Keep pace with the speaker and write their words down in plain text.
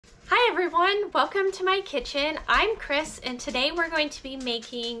everyone, welcome to my kitchen. I'm Chris and today we're going to be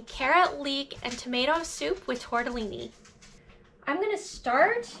making carrot, leek, and tomato soup with tortellini. I'm going to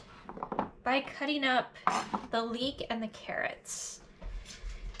start by cutting up the leek and the carrots.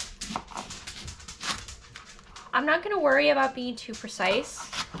 I'm not going to worry about being too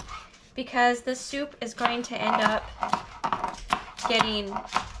precise because this soup is going to end up getting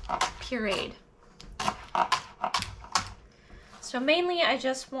pureed. So mainly I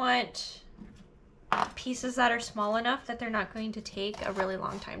just want pieces that are small enough that they're not going to take a really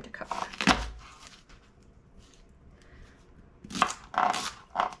long time to cook.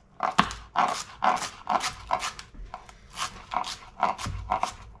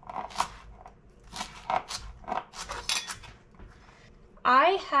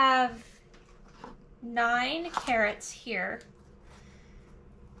 I have 9 carrots here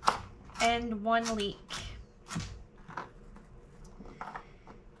and 1 leek.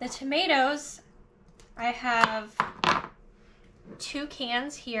 The tomatoes, I have 2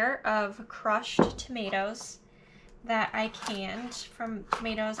 cans here of crushed tomatoes that I canned from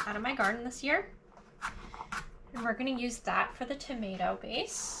tomatoes out of my garden this year. And we're going to use that for the tomato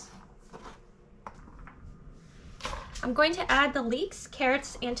base. I'm going to add the leeks,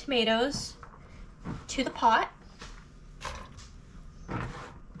 carrots, and tomatoes to the pot.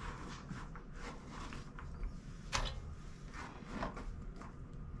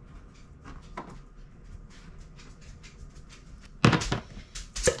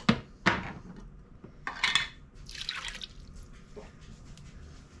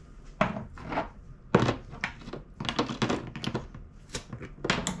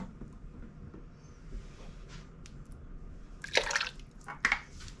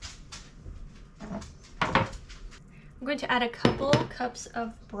 I'm going to add a couple cups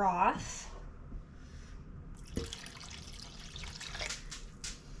of broth.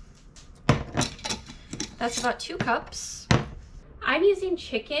 That's about 2 cups. I'm using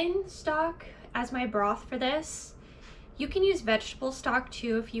chicken stock as my broth for this. You can use vegetable stock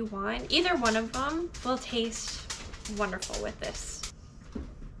too if you want. Either one of them will taste wonderful with this. I'm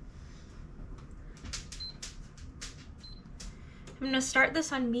going to start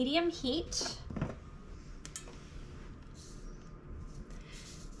this on medium heat.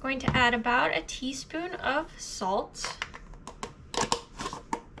 Going to add about a teaspoon of salt.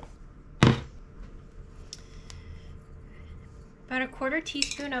 About a 1/4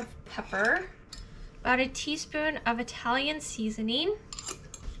 teaspoon of pepper. About a teaspoon of Italian seasoning.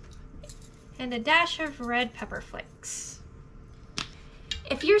 And a dash of red pepper flakes.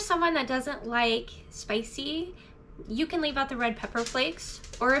 If you're someone that doesn't like spicy, you can leave out the red pepper flakes.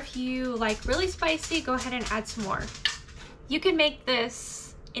 Or if you like really spicy, go ahead and add some more. You can make this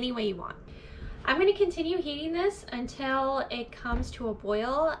any way you want. I'm going to continue heating this until it comes to a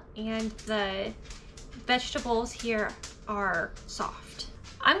boil and the vegetables here are soft.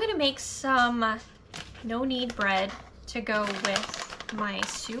 I'm going to make some no-knead bread to go with my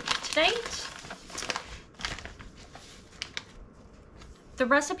soup tonight. The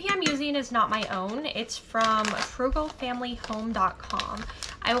recipe I'm using is not my own. It's from frugalfamilyhome.com.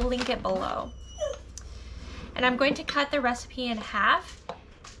 I will link it below. And I'm going to cut the recipe in half.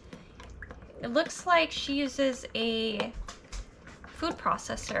 It looks like she uses a food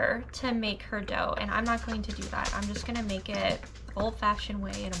processor to make her dough, and I'm not going to do that. I'm just going to make it the old-fashioned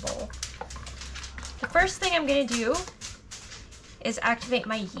way in a bowl. The first thing I'm going to do is activate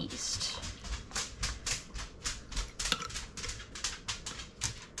my yeast.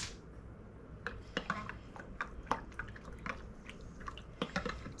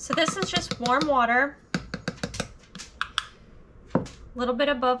 So this is just warm water, a little bit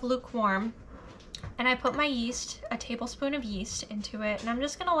above lukewarm. And I put my yeast, a tablespoon of yeast into it, and I'm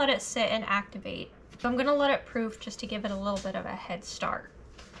just gonna let it sit and activate. So I'm gonna let it proof just to give it a little bit of a head start.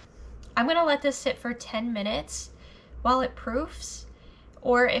 I'm gonna let this sit for 10 minutes while it proofs,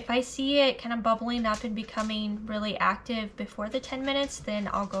 or if I see it kind of bubbling up and becoming really active before the 10 minutes, then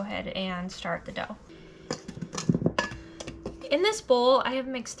I'll go ahead and start the dough. In this bowl, I have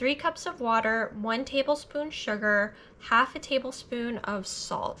mixed 3 cups of water, 1 tablespoon sugar, 1/2 tablespoon of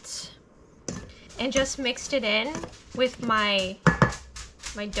salt, and just mixed it in with my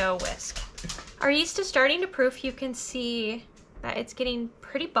dough whisk. Our yeast is starting to proof. You can see that it's getting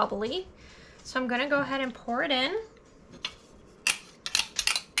pretty bubbly. So I'm gonna go ahead and pour it in.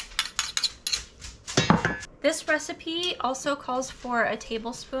 This recipe also calls for a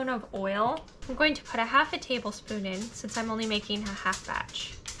tablespoon of oil. I'm going to put a 1/2 tablespoon in since I'm only making a half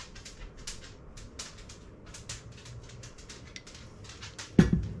batch.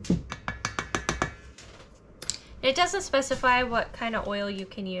 it doesn't specify what kind of oil you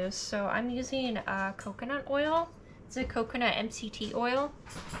can use, so I'm using coconut oil. It's a coconut MCT oil.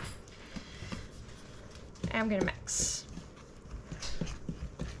 And I'm gonna mix.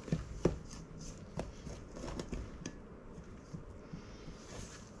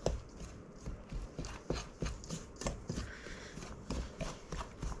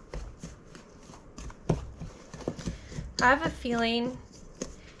 I have a feeling,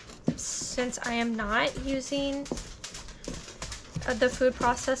 since I am not using the food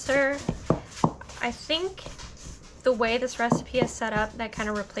processor, I think the way this recipe is set up, that kind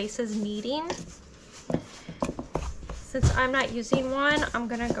of replaces kneading. Since I'm not using one, I'm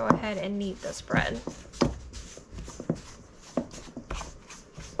gonna go ahead and knead this bread.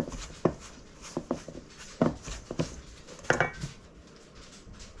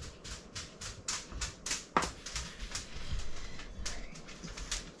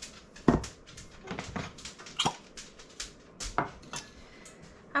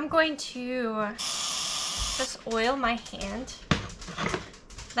 I'm going to just oil my hand.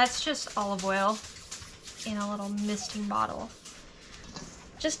 That's just olive oil in a little misting bottle,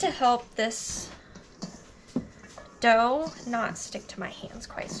 just to help this dough not stick to my hands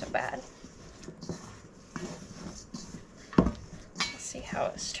quite so bad. Let's see how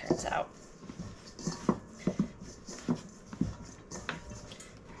this turns out.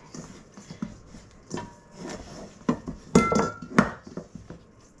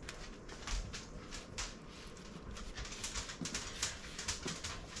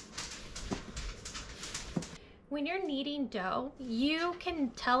 When you're kneading dough, you can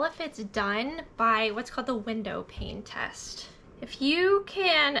tell if it's done by what's called the window pane test. If you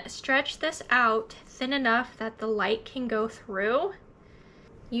can stretch this out thin enough that the light can go through,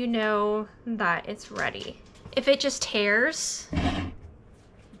 you know that it's ready. If it just tears,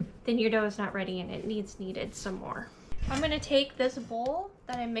 then your dough is not ready and it needs kneaded some more. I'm gonna take this bowl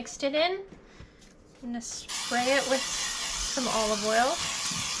that I mixed it in, I'm gonna spray it with some olive oil.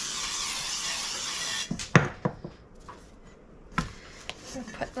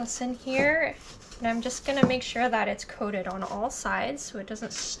 Put this in here, and I'm just gonna make sure that it's coated on all sides so it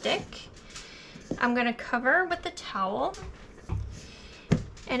doesn't stick. I'm gonna cover with the towel,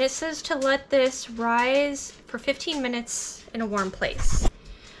 and it says to let this rise for 15 minutes in a warm place.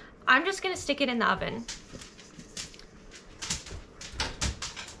 I'm just gonna stick it in the oven.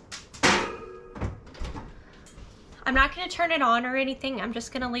 I'm not gonna turn it on or anything, I'm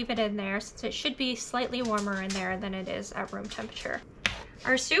just gonna leave it in there since it should be slightly warmer in there than it is at room temperature.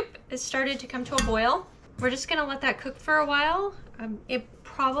 Our soup has started to come to a boil. We're just gonna let that cook for a while. It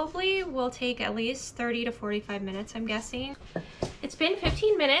probably will take at least 30 to 45 minutes, I'm guessing. It's been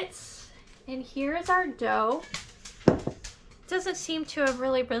 15 minutes, and here's our dough. It doesn't seem to have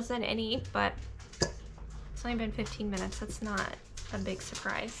really risen any, but it's only been 15 minutes. That's not a big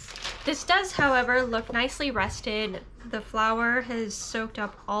surprise. This does, however, look nicely rested. The flour has soaked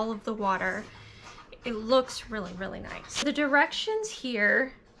up all of the water. It looks really, really nice. The directions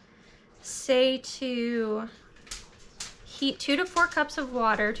here say to heat 2 to 4 cups of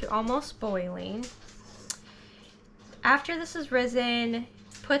water to almost boiling. After this is risen,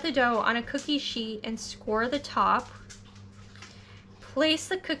 put the dough on a cookie sheet and score the top. Place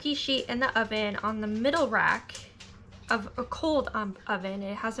the cookie sheet in the oven on the middle rack of a cold oven.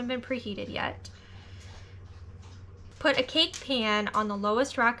 It hasn't been preheated yet. Put a cake pan on the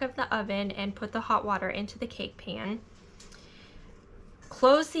lowest rack of the oven and put the hot water into the cake pan.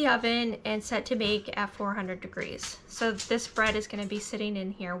 Close the oven and set to bake at 400 degrees. So this bread is going to be sitting in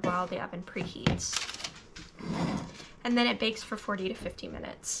here while the oven preheats. And then it bakes for 40 to 50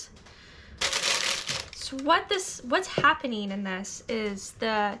 minutes. So what's happening in this is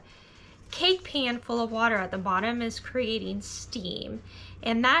the cake pan full of water at the bottom is creating steam,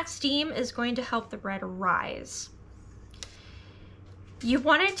 and that steam is going to help the bread rise. You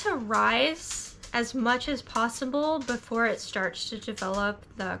want it to rise as much as possible before it starts to develop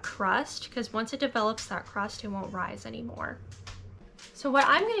the crust, because once it develops that crust, it won't rise anymore. So what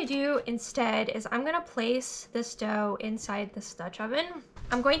I'm going to do instead is I'm going to place this dough inside this Dutch oven.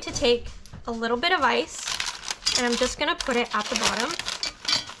 I'm going to take a little bit of ice and I'm just going to put it at the bottom.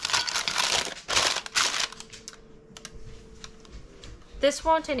 This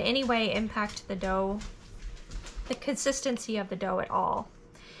won't in any way impact the dough, the consistency of the dough at all.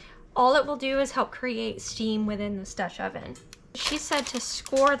 All it will do is help create steam within this Dutch oven. She said to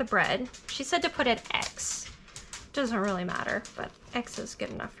score the bread. She said to put it X. Doesn't really matter, but X is good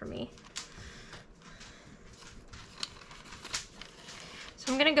enough for me.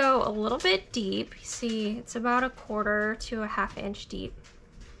 So I'm gonna go a little bit deep. See, it's about 1/4 to 1/2 inch deep.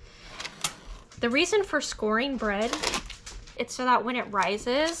 The reason for scoring bread, it's so that when it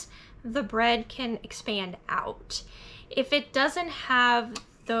rises, the bread can expand out. If it doesn't have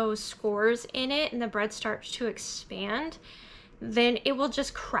those scores in it and the bread starts to expand, then it will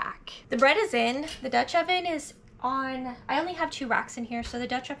just crack. The bread is in, the Dutch oven is on, I only have 2 racks in here, so the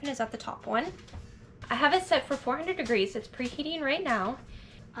Dutch oven is at the top one. I have it set for 400 degrees, it's preheating right now.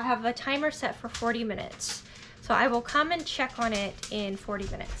 I have a timer set for 40 minutes. So I will come and check on it in 40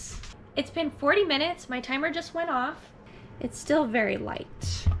 minutes. It's been 40 minutes, my timer just went off. It's still very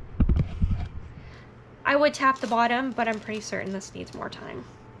light. I would tap the bottom, but I'm pretty certain this needs more time.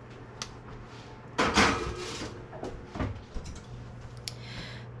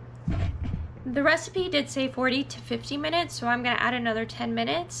 The recipe did say 40 to 50 minutes, so I'm gonna add another 10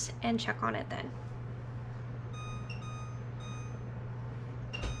 minutes and check on it then.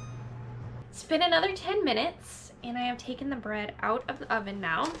 It's been another 10 minutes and I have taken the bread out of the oven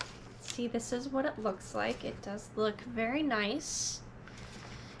now. See, this is what it looks like. It does look very nice.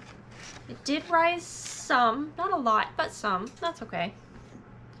 It did rise some, not a lot, but some. That's okay.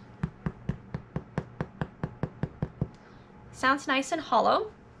 Sounds nice and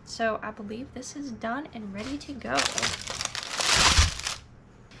hollow. So I believe this is done and ready to go.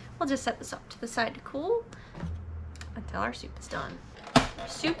 We'll just set this up to the side to cool until our soup is done. Our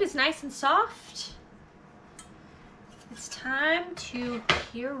soup is nice and soft. It's time to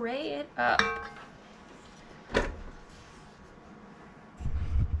puree it up.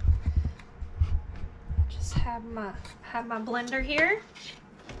 Just have my blender here.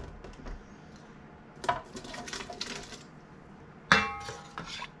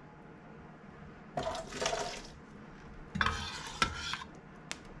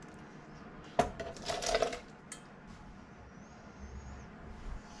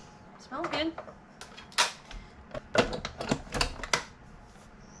 Smells good.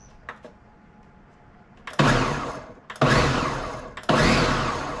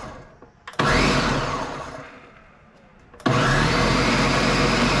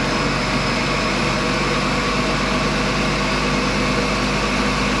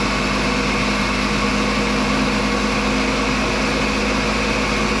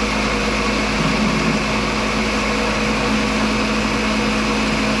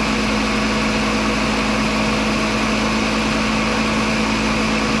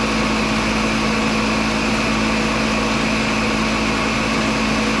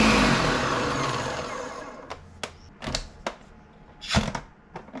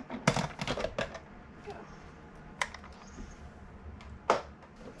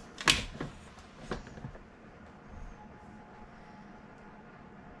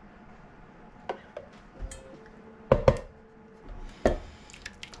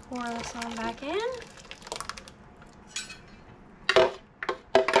 Pour this on back in.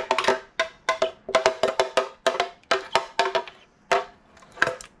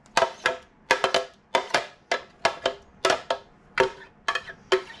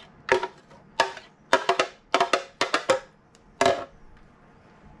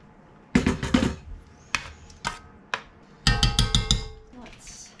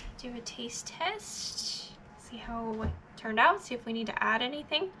 Let's do a taste test. See how it turned out, see if we need to add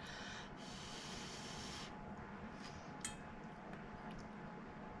anything.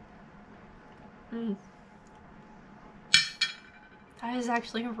 That is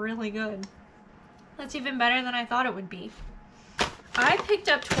actually really good. That's even better than I thought it would be. I picked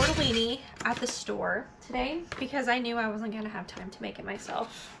up tortellini at the store today because I knew I wasn't gonna have time to make it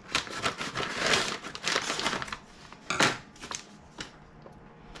myself.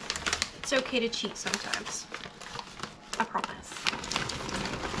 It's okay to cheat sometimes. I promise.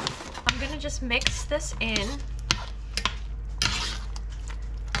 I'm gonna just mix this in.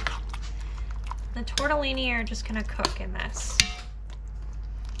 The tortellini are just gonna cook in this.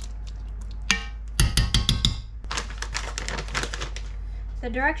 The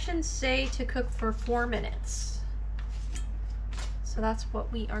directions say to cook for 4 minutes. So that's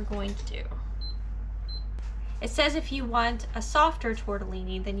what we are going to do. It says if you want a softer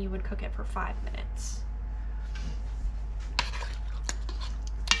tortellini, then you would cook it for 5 minutes.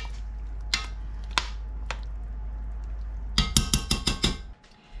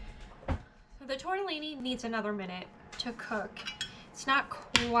 So the tortellini needs another minute to cook. It's not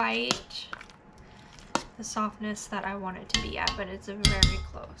quite the softness that I want it to be at, but it's very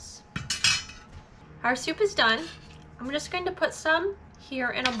close. Our soup is done. I'm just going to put some here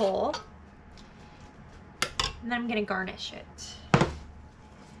in a bowl, and then I'm gonna garnish it.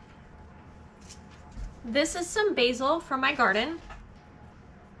 This is some basil from my garden.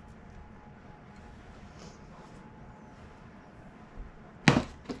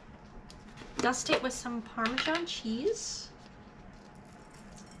 Dust it with some Parmesan cheese.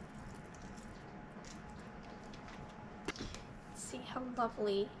 Let's see how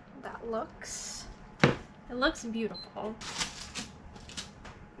lovely that looks. It looks beautiful.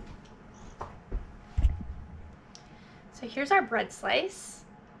 So here's our bread slice.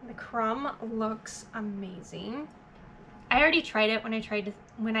 The crumb looks amazing. I already tried it when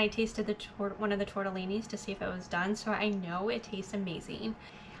I tasted one of the tortellinis to see if it was done, so I know it tastes amazing.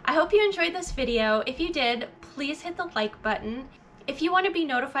 I hope you enjoyed this video. If you did, please hit the like button. If you want to be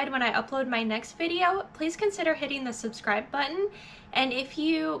notified when I upload my next video, please consider hitting the subscribe button. And if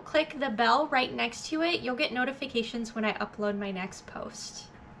you click the bell right next to it, you'll get notifications when I upload my next post.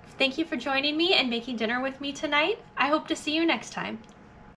 Thank you for joining me and making dinner with me tonight. I hope to see you next time.